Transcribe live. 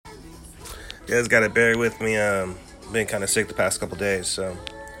You guys gotta bear with me. Been kind of sick the past couple days. So,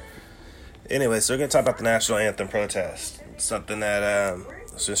 anyway, so we're gonna talk about the national anthem protest. Something that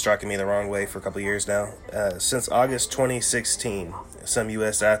has been striking me the wrong way for a couple years now. Since August 2016, some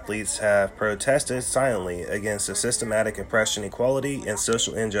U.S. athletes have protested silently against the systematic oppression, equality, and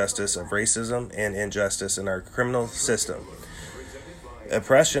social injustice of racism and injustice in our criminal system.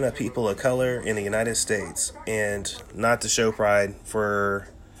 Oppression of people of color in the United States, and not to show pride for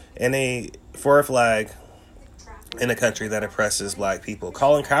a flag in a country that oppresses black people.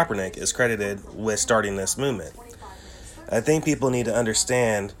 Colin Kaepernick is credited with starting this movement. I think people need to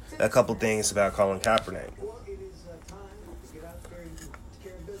understand a couple things about Colin Kaepernick.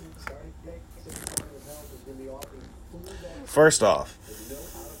 First off,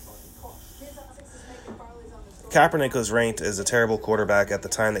 Kaepernick was ranked as a terrible quarterback at the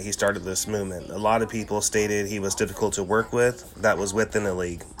time that he started this movement. A lot of people stated he was difficult to work with. That was within the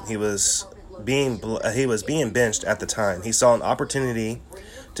league. He was being benched at the time. He saw an opportunity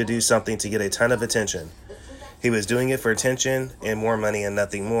to do something to get a ton of attention. He was doing it for attention and more money and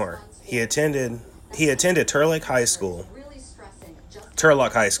nothing more. He attended Turlock High School.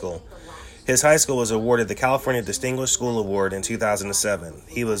 His high school was awarded the California Distinguished School Award in 2007.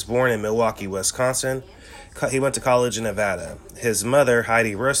 He was born in Milwaukee, Wisconsin. He went to college in Nevada. His mother,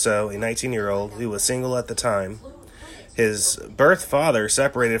 Heidi Russo, a 19-year-old who was single at the time. His birth father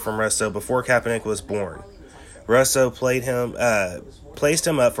separated from Russo before Kaepernick was born. Russo placed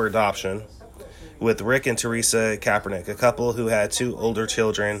him up for adoption with Rick and Teresa Kaepernick, a couple who had two older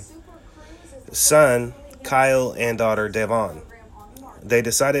children, son Kyle and daughter Devon. They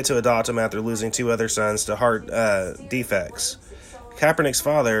decided to adopt him after losing two other sons to heart defects. Kaepernick's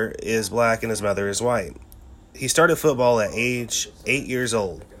father is black and his mother is white. He started football at age 8 years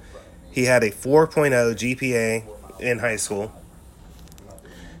old. He had a 4.0 GPA in high school.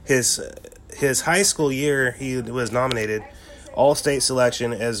 His high school year, he was nominated All-State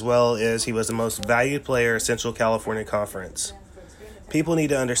selection, as well as he was the most valued player of Central California Conference. People need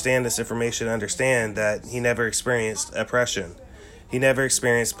to understand this information, understand that he never experienced oppression. He never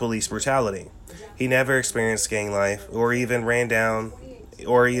experienced police brutality. He never experienced gang life or even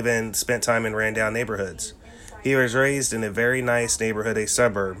spent time in ran down neighborhoods. He was raised in a very nice neighborhood, a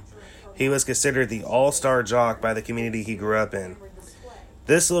suburb. He was considered the all-star jock by the community he grew up in.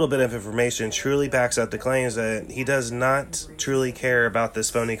 This little bit of information truly backs up the claims that he does not truly care about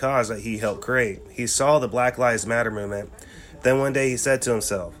this phony cause that he helped create. He saw the Black Lives Matter movement. Then one day he said to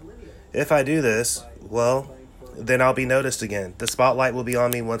himself, if I do this, well, then I'll be noticed again. The spotlight will be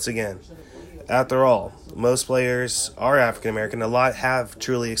on me once again. After all, most players are African American. A lot have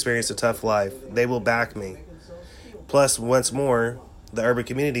truly experienced a tough life. They will back me. Plus, once more, the urban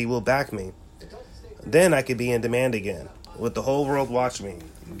community will back me. Then I could be in demand again, with the whole world watching me.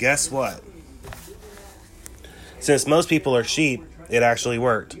 Guess what? Since most people are sheep, it actually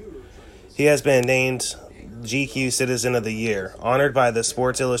worked. He has been named GQ Citizen of the Year, honored by the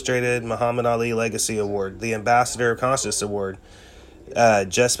Sports Illustrated Muhammad Ali Legacy Award, the Ambassador of Conscience Award.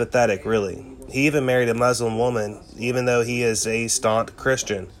 Just pathetic, really. He even married a Muslim woman, even though he is a staunch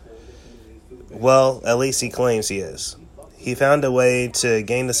Christian. Well, at least he claims he is. He found a way to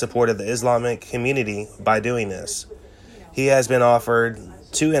gain the support of the Islamic community by doing this. He has been offered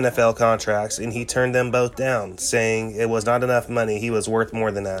 2 NFL contracts, and he turned them both down, saying it was not enough money. He was worth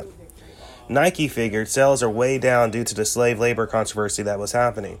more than that. Nike figured sales are way down due to the slave labor controversy that was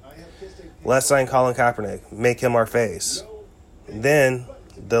happening. Let's sign Colin Kaepernick, make him our face. Then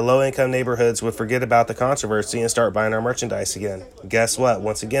the low-income neighborhoods would forget about the controversy and start buying our merchandise again. Guess what?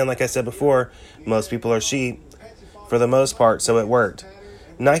 Once again, like I said before, most people are sheep for the most part, so it worked.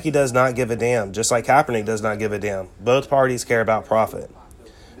 Nike does not give a damn, just like Kaepernick does not give a damn. Both parties care about profit.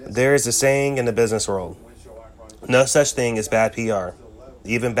 There is a saying in the business world, no such thing as bad PR.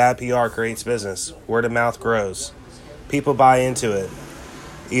 Even bad PR creates business. Word of mouth grows. People buy into it,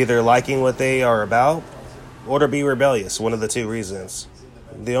 either liking what they are about or to be rebellious, one of the two reasons.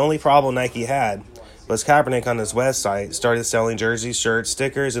 The only problem Nike had was Kaepernick on his website started selling jerseys, shirts,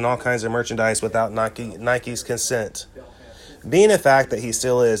 stickers, and all kinds of merchandise without Nike's consent. Being a fact that he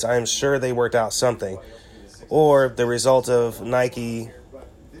still is, I am sure they worked out something, or the result of Nike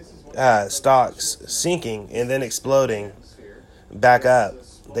stocks sinking and then exploding back up.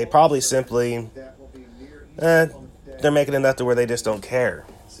 They probably simply, they're making enough to where they just don't care.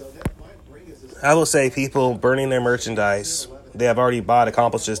 I will say people burning their merchandise they have already bought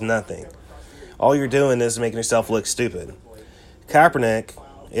accomplishes nothing. All you're doing is making yourself look stupid. Kaepernick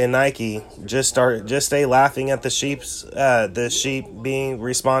and Nike just stay laughing at the sheep being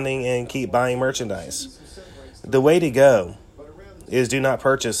responding and keep buying merchandise. The way to go is do not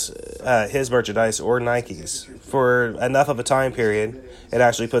purchase his merchandise or Nike's for enough of a time period. It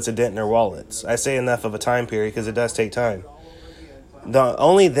actually puts a dent in their wallets. I say enough of a time period because it does take time.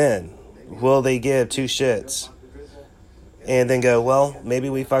 Only then will they give two shits and then go, well, maybe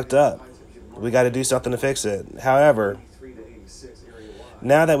we fucked up. We got to do something to fix it. However,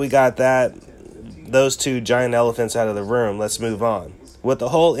 now that we got those two giant elephants out of the room, let's move on. With the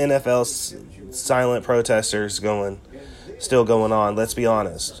whole NFL silent protesters still going on, let's be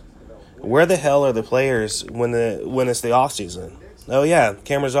honest. Where the hell are the players when it's the off season? Oh yeah,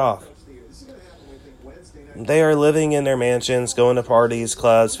 cameras off. They are living in their mansions, going to parties,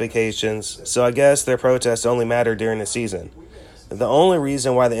 clubs, vacations, so I guess their protests only matter during the season. The only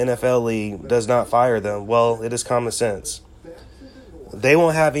reason why the NFL league does not fire them, well, it is common sense. They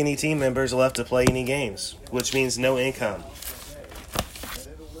won't have any team members left to play any games, which means no income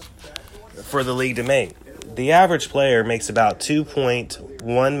for the league to make. The average player makes about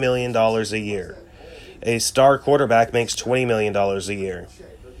 $2.1 million a year. A star quarterback makes $20 million a year.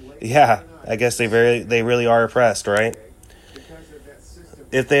 Yeah, I guess they really are oppressed, right?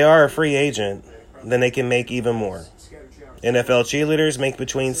 If they are a free agent, then they can make even more. NFL cheerleaders make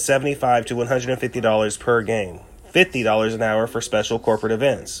between $75 to $150 per game. $50 an hour for special corporate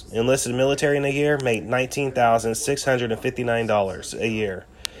events. Enlisted military in a year make $19,659 a year.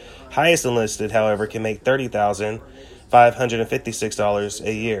 Highest enlisted, however, can make $30,556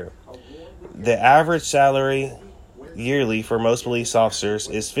 a year. The average salary yearly for most police officers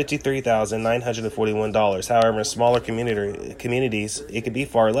is $53,941. However, in smaller communities, it could be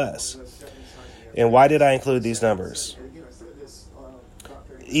far less. And why did I include these numbers?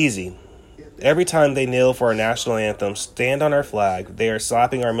 Easy. Every time they kneel for our national anthem, stand on our flag, they are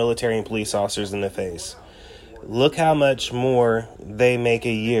slapping our military and police officers in the face. Look how much more they make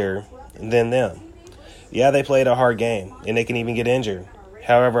a year than them. Yeah, they played a hard game, and they can even get injured.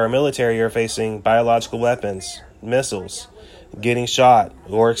 However, our military are facing biological weapons, missiles, getting shot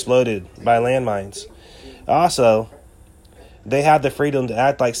or exploded by landmines. Also, they have the freedom to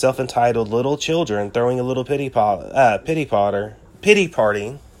act like self-entitled little children, throwing a little pity party.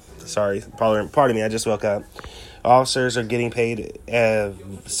 Sorry, pardon me, I just woke up. Officers are getting paid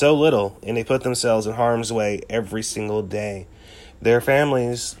so little, and they put themselves in harm's way every single day. Their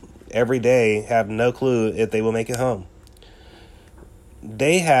families every day have no clue if they will make it home.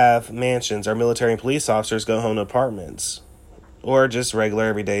 They have mansions. Our military and police officers go home to apartments or just regular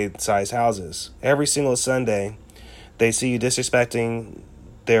everyday size houses. Every single Sunday, they see you disrespecting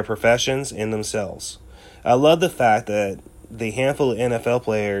their professions and themselves. I love the fact that the handful of NFL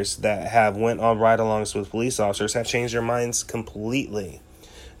players that have went on ride-alongs with police officers have changed their minds completely.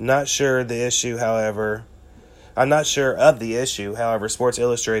 I'm not sure of the issue, however, Sports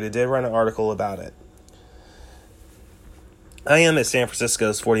Illustrated did run an article about it. I am a San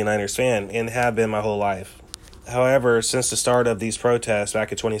Francisco's 49ers fan and have been my whole life. However, since the start of these protests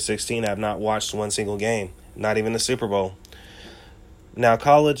back in 2016, I have not watched one single game, not even the Super Bowl. Now,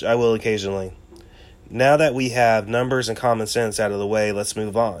 college, I will occasionally. Now that we have numbers and common sense out of the way, let's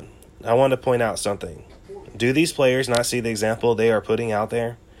move on. I want to point out something. Do these players not see the example they are putting out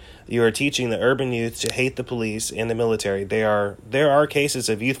there? You are teaching the urban youth to hate the police and the military. There are cases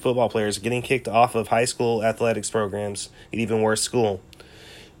of youth football players getting kicked off of high school athletics programs, and even worse, school,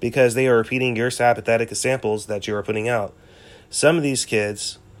 because they are repeating your apathetic examples that you are putting out. Some of these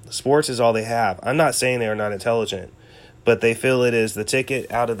kids, sports is all they have. I'm not saying they are not intelligent, but they feel it is the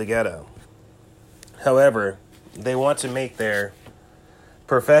ticket out of the ghetto. However, they want to make their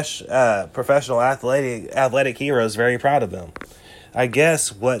professional athletic heroes very proud of them. I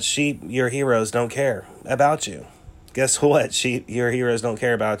guess your heroes don't care about you. Guess what? Your heroes don't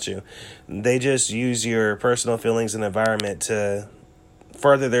care about you. They just use your personal feelings and environment to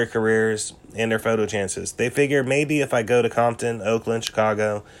further their careers and their photo chances. They figure maybe if I go to Compton, Oakland,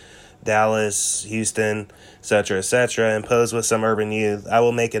 Chicago, Dallas, Houston, etc., and pose with some urban youth, I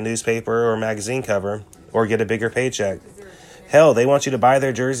will make a newspaper or magazine cover or get a bigger paycheck. Hell, they want you to buy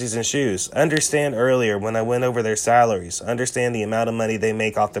their jerseys and shoes. Understand earlier when I went over their salaries. Understand the amount of money they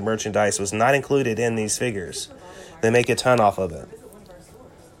make off the merchandise was not included in these figures. They make a ton off of it.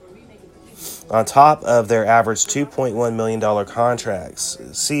 On top of their average $2.1 million contracts.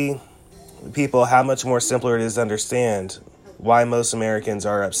 See, people, how much more simpler it is to understand why most Americans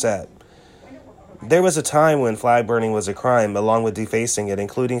are upset. There was a time when flag burning was a crime, along with defacing it,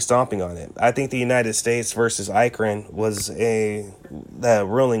 including stomping on it. I think the United States versus Ikran the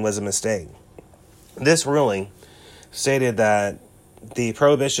ruling was a mistake. This ruling stated that the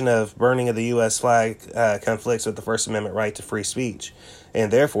prohibition of burning of the U.S. flag conflicts with the First Amendment right to free speech,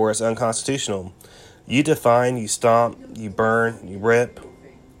 and therefore it's unconstitutional. You define, you stomp, you burn, you rip,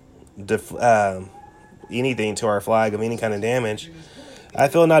 anything to our flag of any kind of damage. I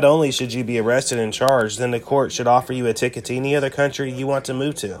feel not only should you be arrested and charged, then the court should offer you a ticket to any other country you want to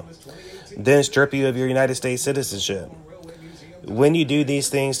move to, then strip you of your United States citizenship. When you do these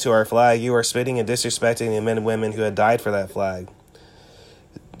things to our flag, you are spitting and disrespecting the men and women who have died for that flag.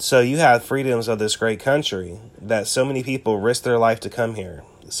 So you have freedoms of this great country that so many people risk their life to come here.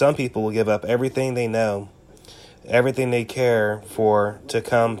 Some people will give up everything they know, everything they care for to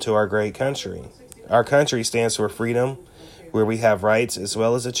come to our great country. Our country stands for freedom, where we have rights as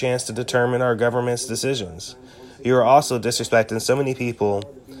well as a chance to determine our government's decisions. You are also disrespecting so many people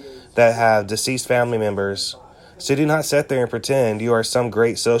that have deceased family members. So do not sit there and pretend you are some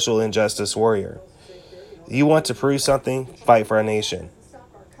great social injustice warrior. You want to prove something? Fight for our nation.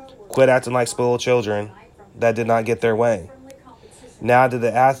 Quit acting like spoiled children that did not get their way. Now to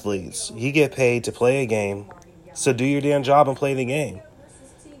the athletes, you get paid to play a game, so do your damn job and play the game.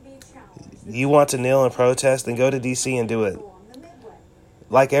 You want to kneel and protest, then go to D.C. and do it.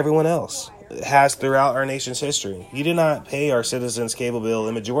 Like everyone else has throughout our nation's history. You do not pay our citizens cable bill.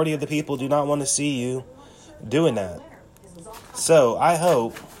 The majority of the people do not want to see you doing that. So I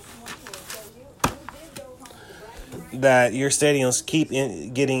hope that your stadiums keep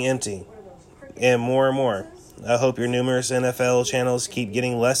getting empty and more. I hope your numerous NFL channels keep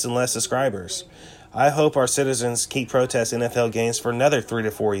getting less and less subscribers. I hope our citizens keep protesting NFL games for another 3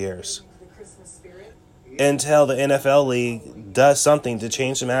 to 4 years until the NFL league does something to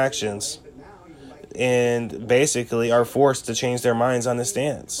change some actions and basically are forced to change their minds on the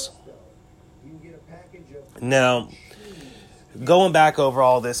stance. Now, going back over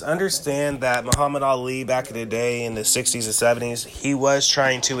all this, understand that Muhammad Ali back in the day in the 60s and 70s, he was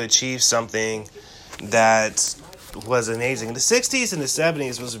trying to achieve something that was amazing. The 60s and the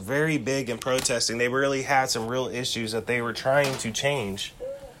 70s was very big in protesting. They really had some real issues that they were trying to change.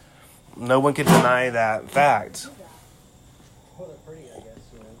 No one can deny that fact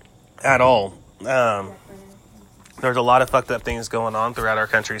at all. There's a lot of fucked up things going on throughout our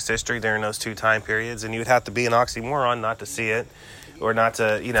country's history during those two time periods, and you would have to be an oxymoron not to see it or not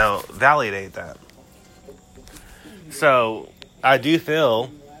to, validate that. So I do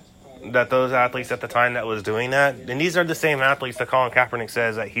feel that those athletes at the time that was doing that, and these are the same athletes that Colin Kaepernick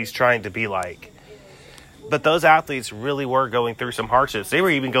says that he's trying to be like. But those athletes really were going through some hardships. They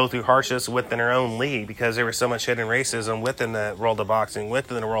were even going through hardships within their own league because there was so much hidden racism within the world of boxing,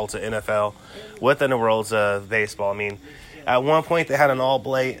 within the world of NFL, within the worlds of baseball. I mean, at one point they had an all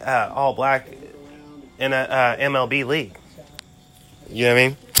black in a MLB league. You know what I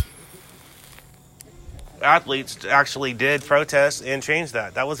mean? Athletes actually did protest and change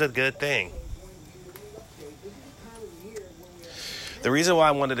that. That was a good thing. The reason why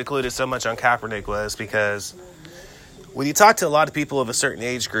I wanted to include it so much on Kaepernick was because when you talk to a lot of people of a certain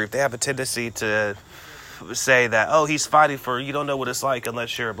age group, they have a tendency to say that, oh, he's fighting for, you don't know what it's like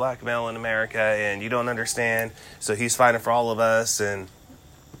unless you're a black male in America and you don't understand, so he's fighting for all of us. And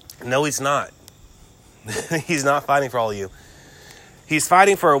no, he's not. He's not fighting for all of you. He's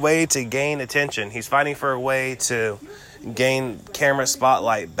fighting for a way to gain attention. He's fighting for a way to gain camera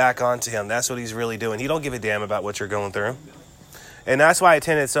spotlight back onto him. That's what he's really doing. He don't give a damn about what you're going through. And that's why I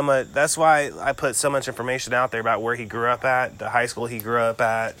attended so much. That's why I put so much information out there about where he grew up at, the high school he grew up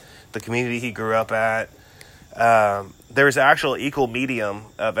at, the community he grew up at. There's actual equal medium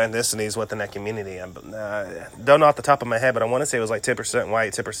of ethnicities within that community. Don't know off the top of my head, but I want to say it was like 10%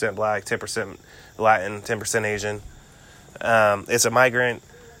 white, 10% black, 10% Latin, 10% Asian. It's a migrant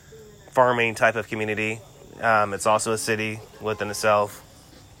farming type of community. It's also a city within itself.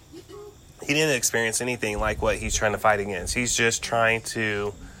 He didn't experience anything like what he's trying to fight against. He's just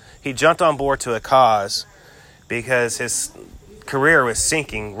he jumped on board to a cause because his career was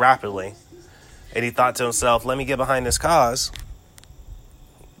sinking rapidly. And he thought to himself, let me get behind this cause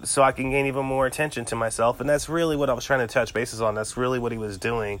so I can gain even more attention to myself. And that's really what I was trying to touch bases on. That's really what he was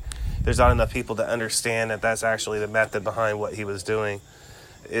doing. There's not enough people to understand that that's actually the method behind what he was doing.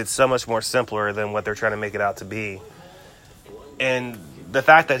 It's so much more simpler than what they're trying to make it out to be. And the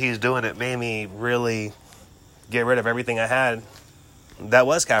fact that he's doing it made me really get rid of everything I had that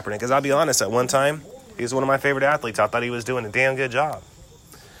was Kaepernick. Because I'll be honest, at one time, he was one of my favorite athletes. I thought he was doing a damn good job.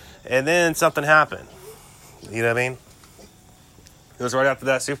 And then something happened. You know what I mean? It was right after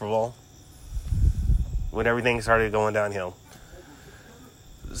that Super Bowl when everything started going downhill.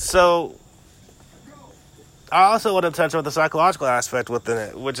 So I also want to touch on the psychological aspect within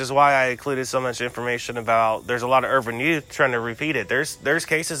it, which is why I included so much information about there's a lot of urban youth trying to repeat it. There's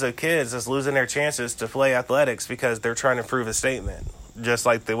cases of kids that's losing their chances to play athletics because they're trying to prove a statement, just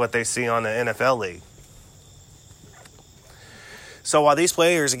like what they see on the NFL league. So while these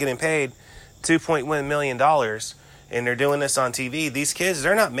players are getting paid $2.1 million and they're doing this on TV, these kids,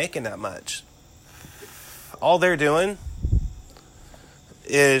 they're not making that much. All they're doing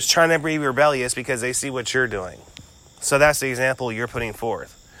is trying to be rebellious because they see what you're doing. So that's the example you're putting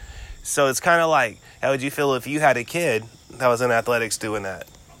forth. So it's kind of like, how would you feel if you had a kid that was in athletics doing that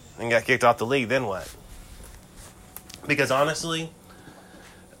and got kicked off the league? Then what? Because honestly,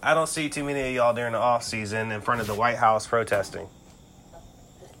 I don't see too many of y'all during the off season in front of the White House protesting.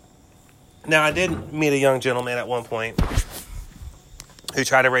 Now, I did meet a young gentleman at one point who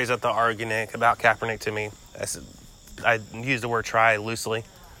tried to raise up the argument about Kaepernick to me. I used the word try loosely.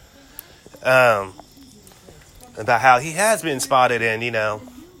 About how he has been spotted in,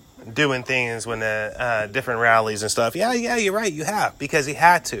 doing things when different rallies and stuff. Yeah, you're right, you have. Because he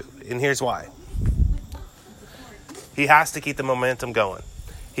had to. And here's why. He has to keep the momentum going.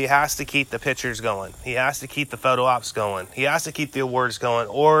 He has to keep the pictures going. He has to keep the photo ops going. He has to keep the awards going,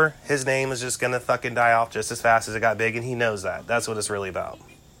 or his name is just going to fucking die off just as fast as it got big, and he knows that. That's what it's really about.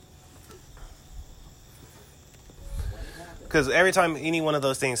 Because every time any one of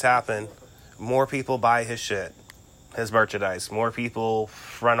those things happen, more people buy his shit, his merchandise. More people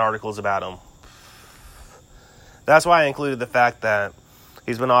run articles about him. That's why I included the fact that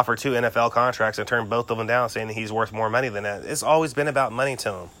he's been offered 2 NFL contracts and turned both of them down, saying that he's worth more money than that. It's always been about money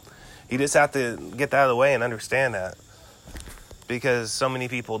to him. You just have to get that out of the way and understand that. Because so many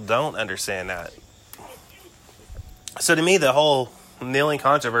people don't understand that. So to me, the whole kneeling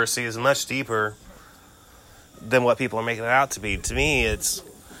controversy is much deeper than what people are making it out to be. To me, it's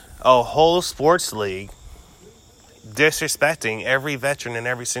a whole sports league disrespecting every veteran and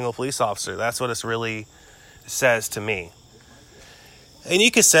every single police officer. That's what it really says to me. And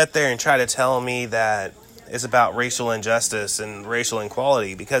you could sit there and try to tell me that it's about racial injustice and racial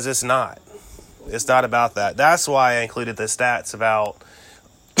inequality, because it's not. It's not about that. That's why I included the stats about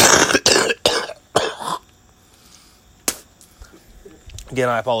again,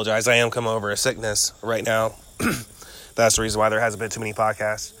 I apologize. I am coming over a sickness right now. That's the reason why there hasn't been too many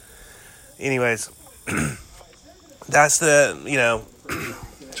podcasts. Anyways, that's the,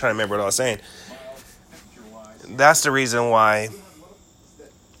 trying to remember what I was saying. That's the reason why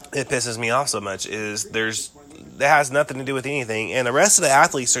it pisses me off so much, is that has nothing to do with anything, and the rest of the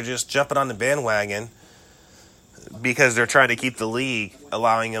athletes are just jumping on the bandwagon because they're trying to keep the league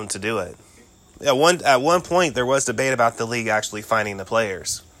allowing them to do it. At one point, there was debate about the league actually finding the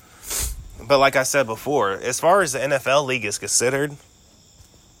players. But like I said before, as far as the NFL league is considered,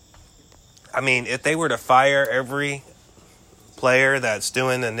 I mean, if they were to fire every player that's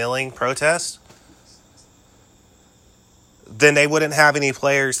doing a kneeling protest, then they wouldn't have any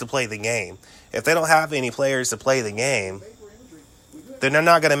players to play the game. If they don't have any players to play the game, then they're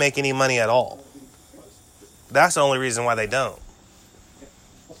not going to make any money at all. That's the only reason why they don't.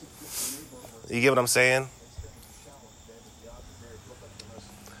 You get what I'm saying?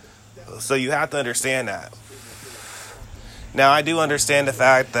 So you have to understand that. Now, I do understand the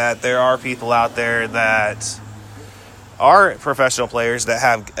fact that there are people out there that are professional players that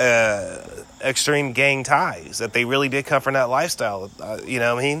have extreme gang ties, that they really did come from that lifestyle. You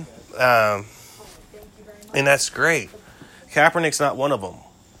know what I mean? And that's great. Kaepernick's not one of them.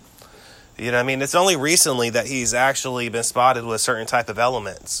 You know what I mean? It's only recently that he's actually been spotted with certain type of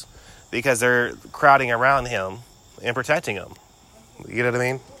elements because they're crowding around him and protecting him. You know what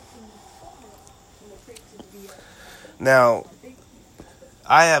I mean? Now,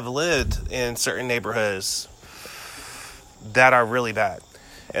 I have lived in certain neighborhoods that are really bad.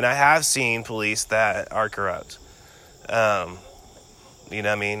 And I have seen police that are corrupt. You know what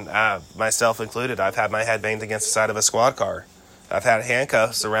I mean? Myself included, I've had my head banged against the side of a squad car. I've had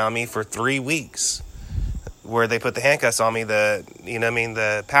handcuffs around me for 3 weeks where they put the handcuffs on me.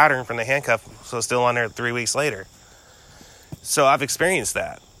 The pattern from the handcuff was still on there 3 weeks later. So I've experienced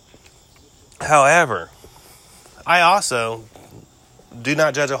that. However, I also do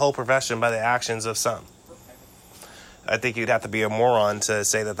not judge a whole profession by the actions of some. I think you'd have to be a moron to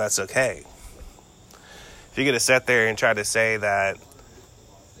say that that's okay. If you're going to sit there and try to say that,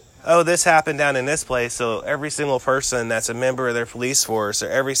 oh, this happened down in this place, so every single person that's a member of their police force or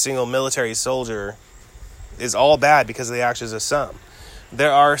every single military soldier is all bad because of the actions of some.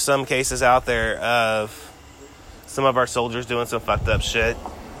 There are some cases out there of some of our soldiers doing some fucked up shit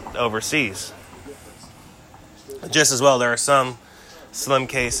overseas. Just as well, there are some slim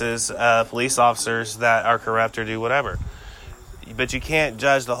cases of police officers that are corrupt or do whatever. But you can't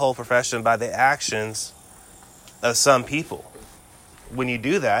judge the whole profession by the actions of some people. When you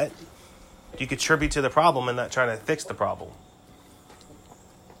do that, you contribute to the problem and not trying to fix the problem.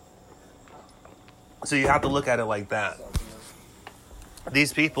 So you have to look at it like that.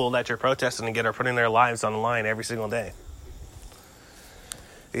 these people that you're protesting against are putting their lives on the line every single day.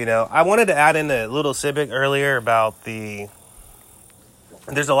 You know, I wanted to add in a little civic earlier about there's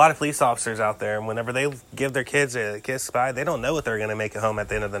a lot of police officers out there, and whenever they give their kids a kiss goodbye, they don't know if they're going to make it home at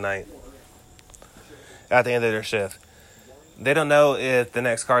the end of the night, at the end of their shift. They don't know if the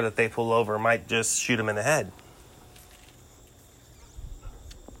next car that they pull over might just shoot them in the head.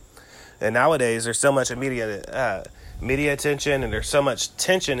 And nowadays, there's so much media attention, and there's so much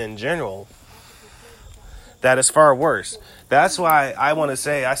tension in general that is far worse. That's why I want to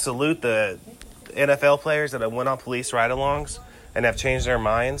say I salute the NFL players that have went on police ride-alongs and have changed their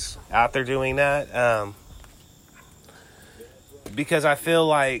minds after doing that. Because I feel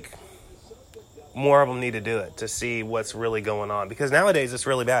like more of them need to do it to see what's really going on. Because nowadays it's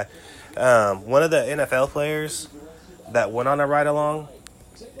really bad. One of the NFL players that went on a ride-along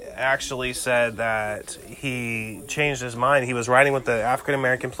actually said that he changed his mind. He was riding with the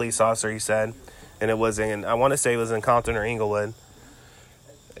African-American police officer, he said, and it was in, I want to say it was in Compton or Inglewood.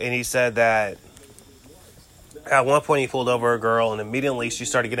 And he said that at one point he pulled over a girl, and immediately she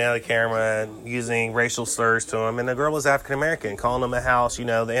started getting out of the camera and using racial slurs to him. And the girl was African-American, calling him a house,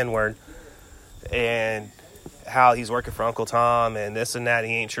 the N-word. And how he's working for Uncle Tom and this and that,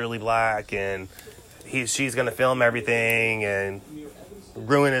 he ain't truly black, and she's going to film everything and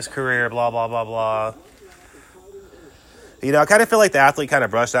ruin his career, blah, blah, blah, blah. I kind of feel like the athlete kind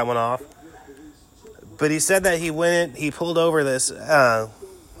of brushed that one off. But he said that he pulled over this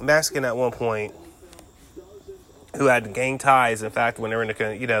Mexican at one point who had gang ties. In fact, when they were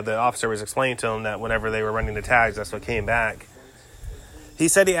the officer was explaining to him that whenever they were running the tags, that's what came back. He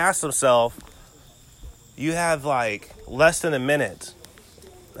said he asked himself, you have like less than a minute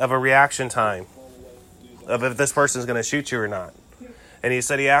of a reaction time of if this person's going to shoot you or not. And he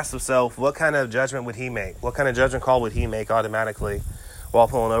said he asked himself, what kind of judgment would he make? What kind of judgment call would he make automatically while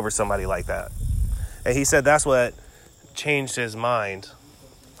pulling over somebody like that? And he said that's what changed his mind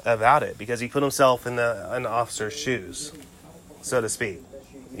about it, because he put himself in an officer's shoes, so to speak.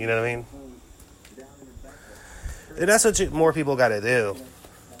 You know what I mean? And that's what more people got to do.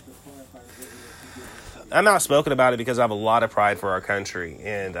 I'm outspoken about it because I have a lot of pride for our country,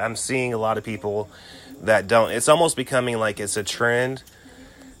 and I'm seeing a lot of people that don't. It's almost becoming like it's a trend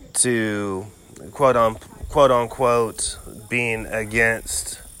to quote unquote being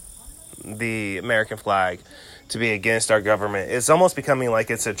against the American flag, to be against our government. It's almost becoming like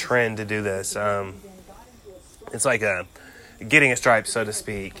it's a trend to do this. It's like getting a stripe, so to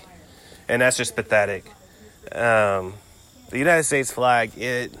speak, and that's just pathetic. The United States flag,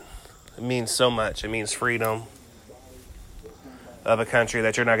 it means so much. It means freedom of a country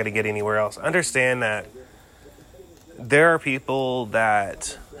that you're not going to get anywhere else. Understand that there are people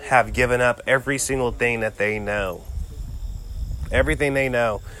that have given up every single thing that they know. Everything they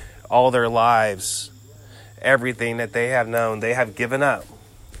know, all their lives, everything that they have known, they have given up.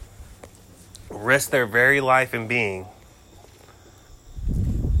 Risked their very life and being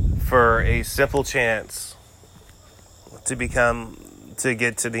for a simple chance to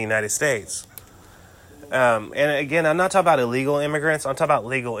get to the United States. And again, I'm not talking about illegal immigrants. I'm talking about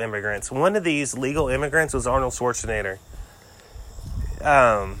legal immigrants. One of these legal immigrants was Arnold Schwarzenegger.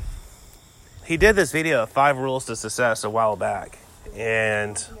 He did this video of 5 Rules to Success a while back.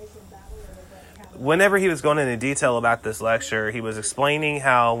 And whenever he was going into detail about this lecture, he was explaining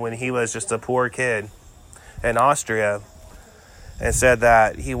how when he was just a poor kid in Austria, and said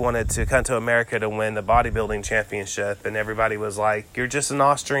that he wanted to come to America to win the bodybuilding championship. And everybody was like, you're just an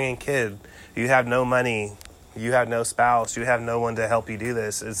Austrian kid. You have no money. You have no spouse. You have no one to help you do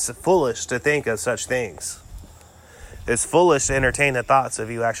this. It's foolish to think of such things. It's foolish to entertain the thoughts of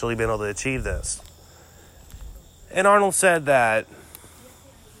you actually being able to achieve this. And Arnold said that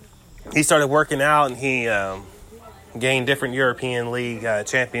he started working out, and he gained different European League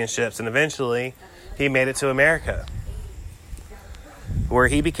championships. And eventually he made it to America, where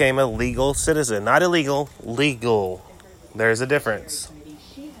he became a legal citizen. Not illegal, legal. There's a difference.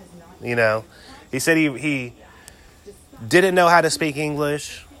 He said he didn't know how to speak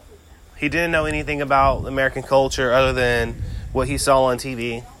English. He didn't know anything about American culture other than what he saw on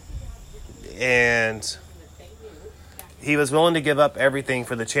TV. And he was willing to give up everything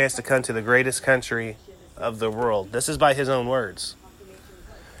for the chance to come to the greatest country of the world. This is by his own words.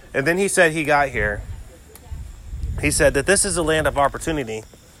 And then he said he got here. He said that this is a land of opportunity,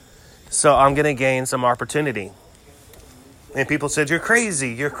 so I'm going to gain some opportunity. And people said, you're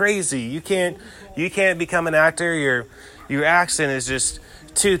crazy. You can't become an actor. Your accent is just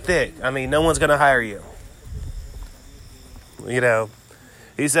too thick. I mean, no one's going to hire you.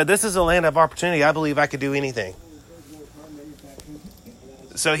 He said, this is a land of opportunity. I believe I could do anything.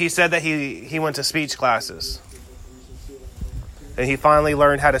 So he said that he went to speech classes. And he finally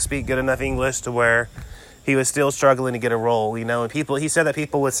learned how to speak good enough English to where he was still struggling to get a role, and he said that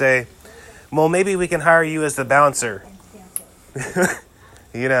people would say, well, maybe we can hire you as the bouncer,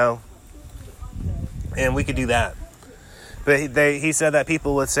 and we could do that. But he said that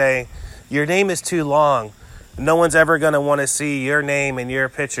people would say, your name is too long. No one's ever going to want to see your name and your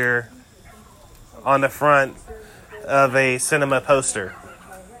picture on the front of a cinema poster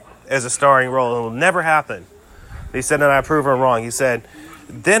as a starring role. It will never happen. He said, and I proved him wrong. He said,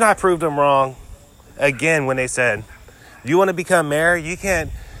 then I proved him wrong again when they said, you want to become mayor? You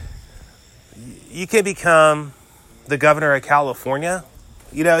can't become the governor of California.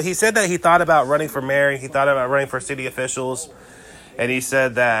 He said that he thought about running for mayor. He thought about running for city officials. And he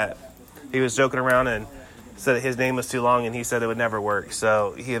said that he was joking around and said that his name was too long, and he said it would never work.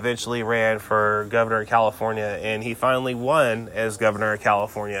 So he eventually ran for governor of California, and he finally won as governor of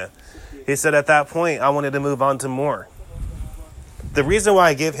California. He said at that point, I wanted to move on to more. The reason why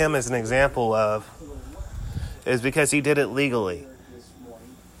I give him as an example is because he did it legally.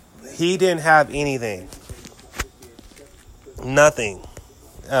 He didn't have anything. Nothing.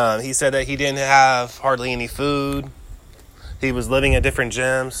 He said that he didn't have hardly any food. He was living at different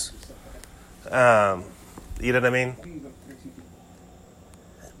gyms. You know what I mean?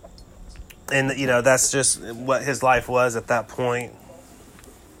 And, that's just what his life was at that point.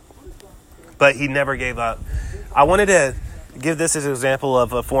 But he never gave up. I wanted to give this as an example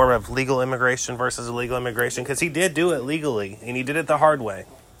of a form of legal immigration versus illegal immigration, because he did do it legally, and he did it the hard way,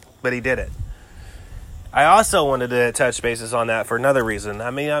 but he did it. I also wanted to touch bases on that for another reason. I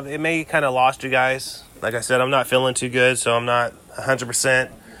mean, it may kind of lost you guys. Like I said, I'm not feeling too good, so I'm not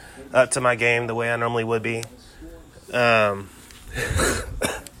 100% up to my game the way I normally would be. In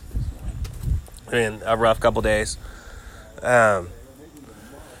a rough couple days.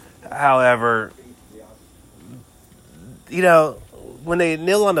 However, when they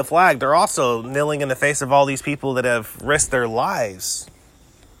kneel on the flag, they're also kneeling in the face of all these people that have risked their lives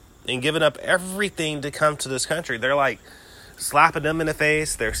and given up everything to come to this country. They're like slapping them in the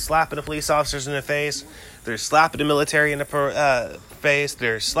face. They're slapping the police officers in the face. They're slapping the military in the face.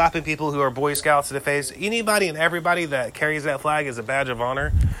 They're slapping people who are Boy Scouts in the face. Anybody and everybody that carries that flag as a badge of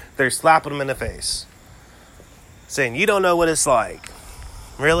honor, they're slapping them in the face, saying, you don't know what it's like.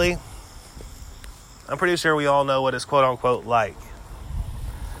 Really? I'm pretty sure we all know what it's quote-unquote like.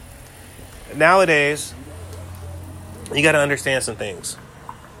 Nowadays, you got to understand some things.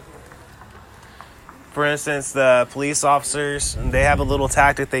 For instance, the police officers, they have a little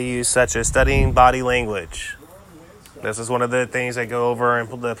tactic they use, such as studying body language. This is one of the things they go over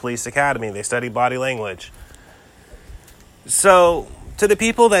in the police academy. They study body language. So, to the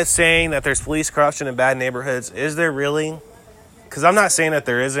people that's saying that there's police corruption in bad neighborhoods, is there really? Because I'm not saying that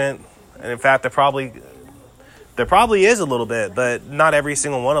there isn't. And in fact, there probably is a little bit, but not every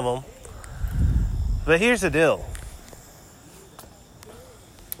single one of them. But here's the deal.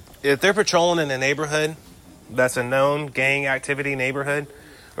 If they're patrolling in a neighborhood that's a known gang activity neighborhood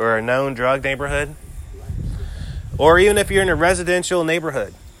or a known drug neighborhood, or even if you're in a residential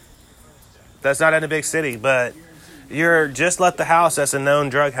neighborhood that's not in a big city, but you're just left the house that's a known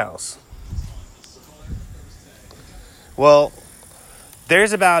drug house, well,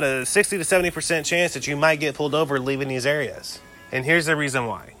 there's about a 60 to 70% chance that you might get pulled over leaving these areas. And here's the reason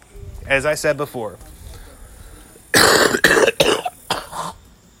why. As I said before,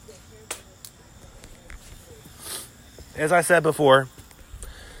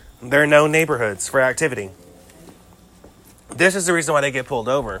 there are no neighborhoods for activity. This is the reason why they get pulled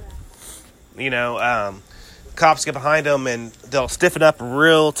over. Cops get behind them and they'll stiffen up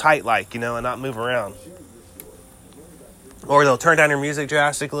real tight and not move around. Or they'll turn down their music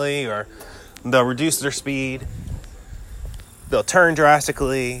drastically, or they'll reduce their speed. They'll turn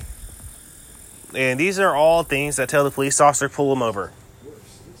drastically. And these are all things that tell the police officer to pull them over.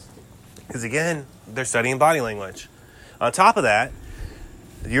 Because again, they're studying body language. On top of that,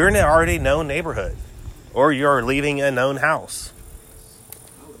 you're in an already known neighborhood, or you're leaving a known house.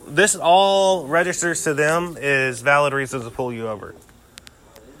 This all registers to them as valid reasons to pull you over.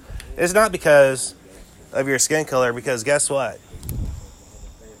 It's not because of your skin color, because guess what?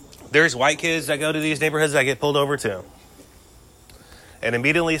 There's white kids that go to these neighborhoods that get pulled over too, and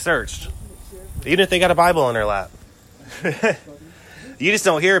immediately searched, even if they got a Bible on their lap. You just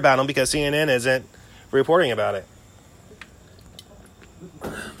don't hear about them because CNN isn't reporting about it.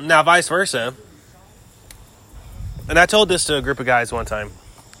 Now, vice versa. And I told this to a group of guys one time.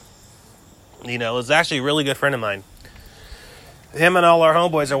 It was actually a really good friend of mine. him and all our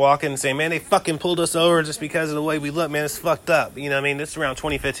homeboys are walking and saying, man, they fucking pulled us over just because of the way we look. Man, it's fucked up. You know what I mean? This is around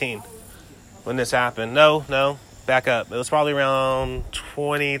 2015 when this happened. No, back up. It was probably around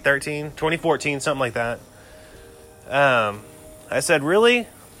 2013, 2014, something like that. I said, really?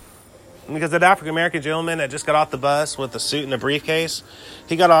 Because that African-American gentleman that just got off the bus with a suit and a briefcase,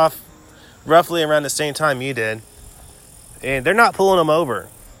 he got off roughly around the same time you did. And they're not pulling him over.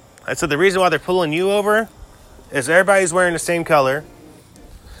 I said, the reason why they're pulling you over is everybody's wearing the same color.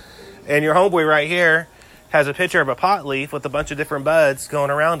 And your homeboy right here has a picture of a pot leaf with a bunch of different buds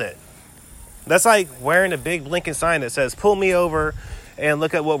going around it. That's like wearing a big blinking sign that says, pull me over and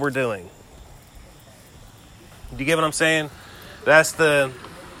look at what we're doing. Do you get what I'm saying? That's the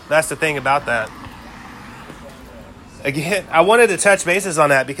thing about that. Again, I wanted to touch bases on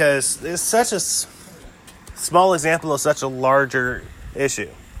that because it's such a small example of such a larger issue.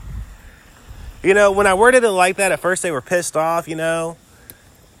 You know, when I worded it like that, at first they were pissed off, you know,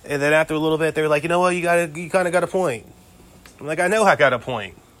 and then after a little bit, they were like, you know what, you kind of got a point. I'm like, I know I got a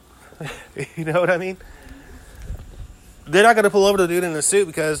point. You know what I mean? They're not going to pull over the dude in the suit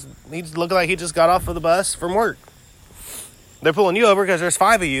because he looked like he just got off of the bus from work. They're pulling you over because there's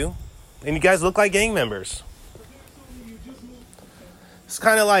 5 of you, and you guys look like gang members. It's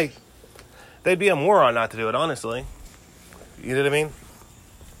kind of like they'd be a moron not to do it, honestly. You know what I mean?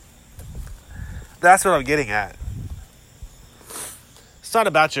 That's what I'm getting at. It's not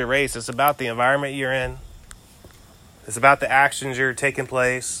about your race. It's about the environment you're in. It's about the actions you're taking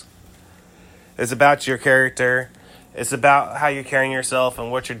place. It's about your character. It's about how you're carrying yourself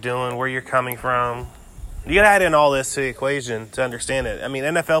and what you're doing, where you're coming from. You gotta add in all this to the equation to understand it. I mean,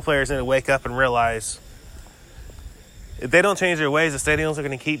 NFL players need to wake up and realize if they don't change their ways, the stadiums are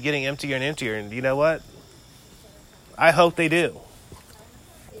going to keep getting emptier and emptier. And you know what? I hope they do.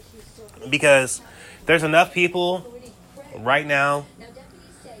 Because there's enough people right now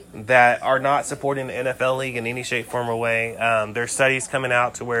that are not supporting the NFL league in any shape, form, or way. There's studies coming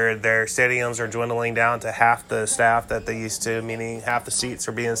out to where their stadiums are dwindling down to half the staff that they used to, meaning half the seats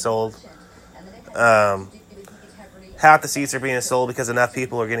are being sold. Half the seats are being sold because enough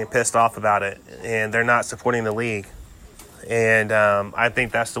people are getting pissed off about it, and they're not supporting the league. And I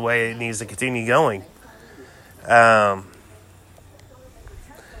think that's the way it needs to continue going. I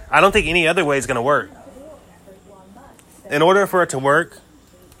don't think any other way is going to work. In order for it to work,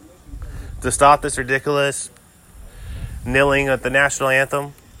 to stop this ridiculous kneeling at the national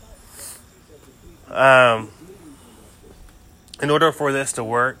anthem, in order for this to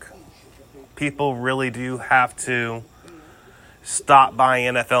work, people really do have to stop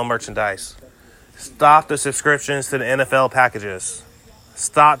buying NFL merchandise. Stop the subscriptions to the NFL packages.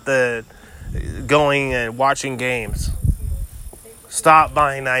 Stop the going and watching games. Stop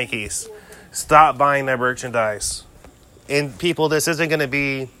buying Nikes. Stop buying their merchandise. And people, this isn't going to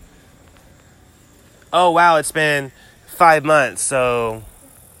be, oh, wow, it's been 5 months, so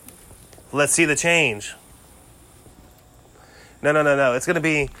let's see the change. No. It's going to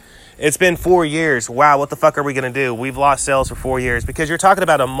be, it's been 4 years. Wow, what the fuck are we going to do? We've lost sales for 4 years because you're talking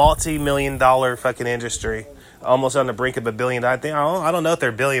about a multi-million-dollar fucking industry, almost on the brink of $1 billion. I don't know if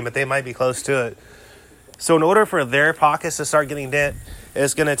they're billion, but they might be close to it. So in order for their pockets to start getting dent,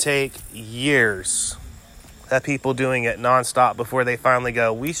 it's going to take years of people doing it nonstop before they finally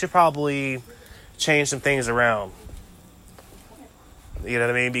go, we should probably change some things around. You know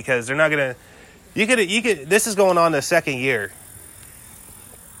what I mean? Because they're not going to, you could, this is going on the second year.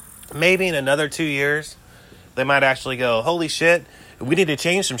 Maybe in another 2 years, they might actually go, holy shit, we need to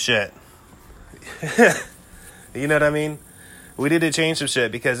change some shit. You know what I mean? We need to change some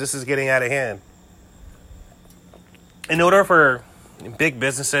shit because this is getting out of hand. In order for big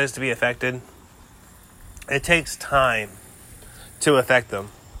businesses to be affected, it takes time to affect them.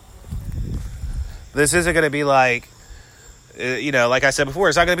 This isn't going to be like, like I said before,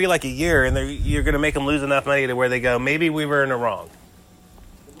 it's not going to be like a year and you're going to make them lose enough money to where they go, maybe we were in the wrong.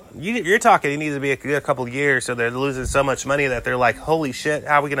 You're talking, it needs to be a couple of years so they're losing so much money that they're like, holy shit,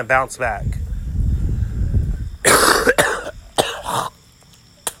 how are we going to bounce back?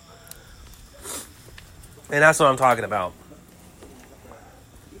 And that's what I'm talking about.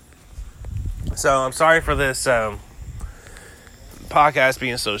 So I'm sorry for this podcast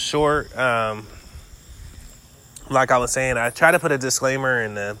being so short. Like I was saying, I try to put a disclaimer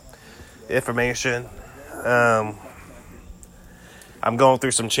in the information. I'm going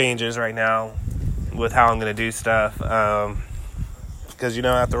through some changes right now with how I'm going to do stuff. Because,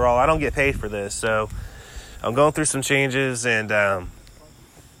 after all, I don't get paid for this. So I'm going through some changes and I'm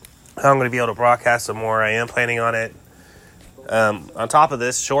going to be able to broadcast some more. I am planning on it. On top of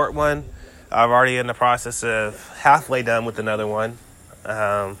this short one, I'm already in the process of halfway done with another one.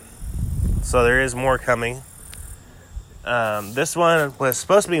 So there is more coming. This one was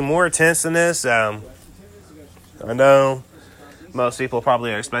supposed to be more intense than this. I know most people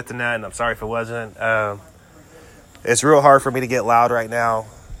probably are expecting that, and I'm sorry if it wasn't. It's real hard for me to get loud right now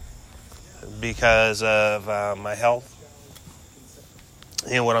because of my health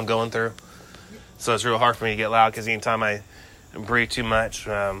and what I'm going through. So it's real hard for me to get loud because anytime I breathe too much,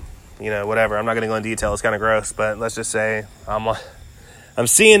 whatever. I'm not going to go into detail. It's kind of gross, but let's just say I'm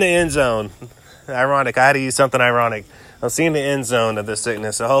seeing the end zone. Ironic. I had to use something ironic. I'm seeing the end zone of this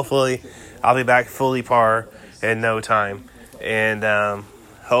sickness. So hopefully I'll be back fully par in no time. And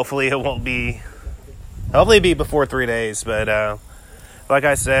hopefully it won't be... Hopefully it'll be before 3 days. But like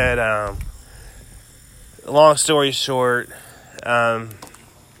I said, long story short,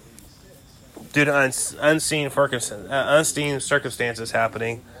 due to unseen circumstances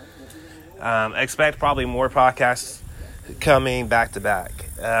happening, expect probably more podcasts coming back to back.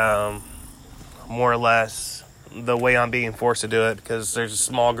 More or less the way I'm being forced to do it, because there's a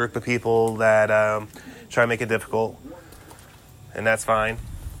small group of people that try to make it difficult, and that's fine.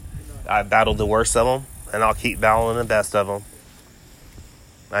 I battled the worst of them, and I'll keep battling the best of them.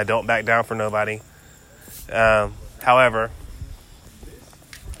 I don't back down for nobody. However,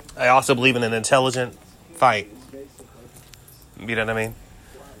 I also believe in an intelligent fight. You know what I mean?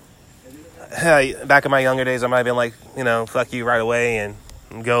 Back in my younger days, I might have been like, fuck you right away and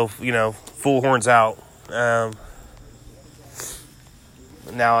go, full horns out.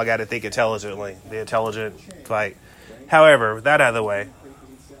 Now I got to think intelligently. The intelligent fight. However, that out of the way,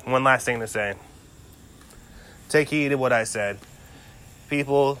 one last thing to say. Take heed to what I said.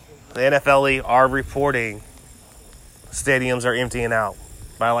 People, the NFL are reporting stadiums are emptying out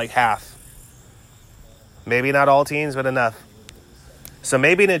by like half. Maybe not all teams, but enough. So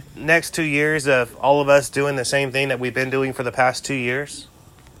maybe in the next 2 years of all of us doing the same thing that we've been doing for the past 2 years,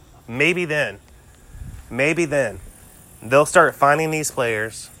 maybe then they'll start finding these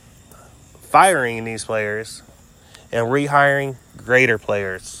players, firing these players, and rehiring greater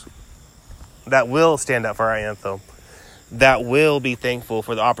players that will stand up for our anthem, that will be thankful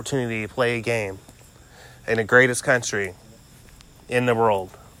for the opportunity to play a game in the greatest country in the world.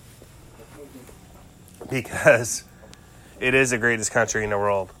 Because it is the greatest country in the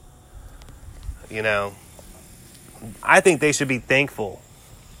world. I think they should be thankful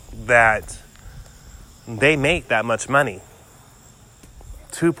that they make that much money.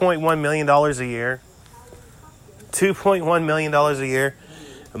 $2.1 million a year. $2.1 million a year.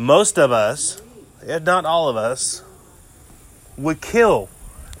 Most of us, if not all of us, would kill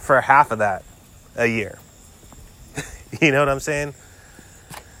for half of that a year. You know what I'm saying?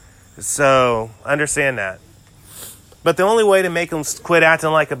 So, understand that. But the only way to make them quit acting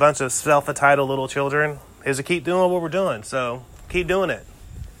like a bunch of self-entitled little children is to keep doing what we're doing. So, keep doing it.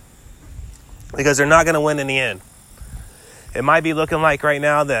 Because they're not going to win in the end. It might be looking like right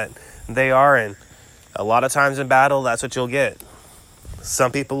now that they are, and a lot of times in battle, that's what you'll get.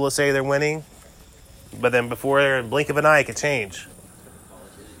 Some people will say they're winning, but then before their blink of an eye, it could change.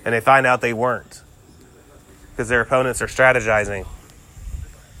 And they find out they weren't. Because their opponents are strategizing.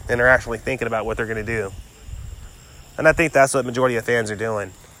 And they're actually thinking about what they're going to do. And I think that's what majority of fans are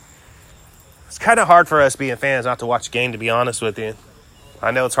doing. It's kind of hard for us being fans not to watch a game, to be honest with you.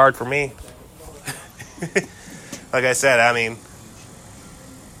 I know it's hard for me. Like I said, I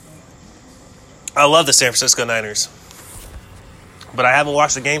love the San Francisco Niners. But I haven't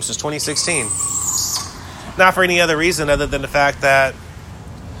watched a game since 2016. Not for any other reason other than the fact that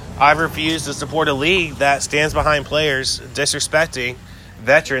I've refused to support a league that stands behind players disrespecting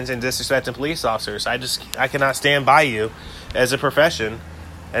veterans and disrespecting police officers. I cannot stand by you as a profession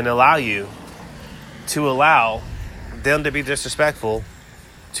and allow them to be disrespectful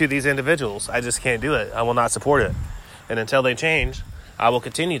to these individuals. I just can't do it. I will not support it. And until they change, I will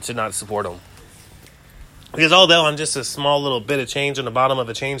continue to not support them. Because although I'm just a small little bit of change on the bottom of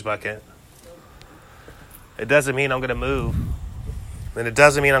a change bucket, it doesn't mean I'm going to move. And it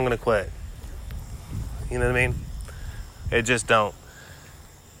doesn't mean I'm going to quit. You know what I mean? It just don't.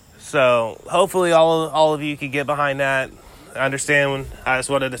 So hopefully all of you can get behind that. I understand. I just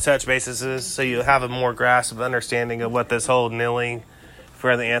wanted to touch bases so you have a more grasp of understanding of what this whole kneeling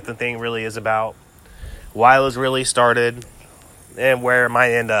for the anthem thing really is about, why it was really started, and where it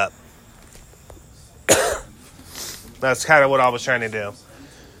might end up. That's kind of what I was trying to do.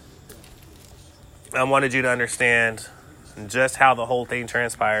 I wanted you to understand just how the whole thing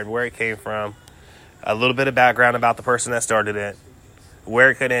transpired, where it came from, a little bit of background about the person that started it, where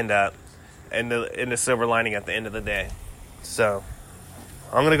it could end up, and the silver lining at the end of the day. So,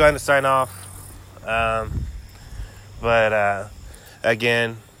 I'm going to go ahead and sign off. But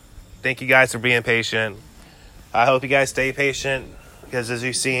again, thank you guys for being patient. I hope you guys stay patient, because as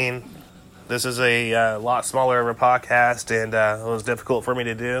you've seen, this is a lot smaller of a podcast, and it was difficult for me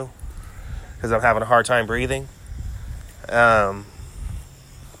to do because I'm having a hard time breathing. But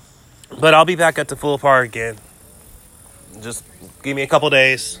I'll be back at the full par again. Just give me a couple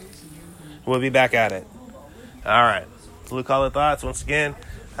days. We'll be back at it. All right. Blue Collar Thoughts, once again,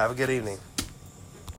 have a good evening.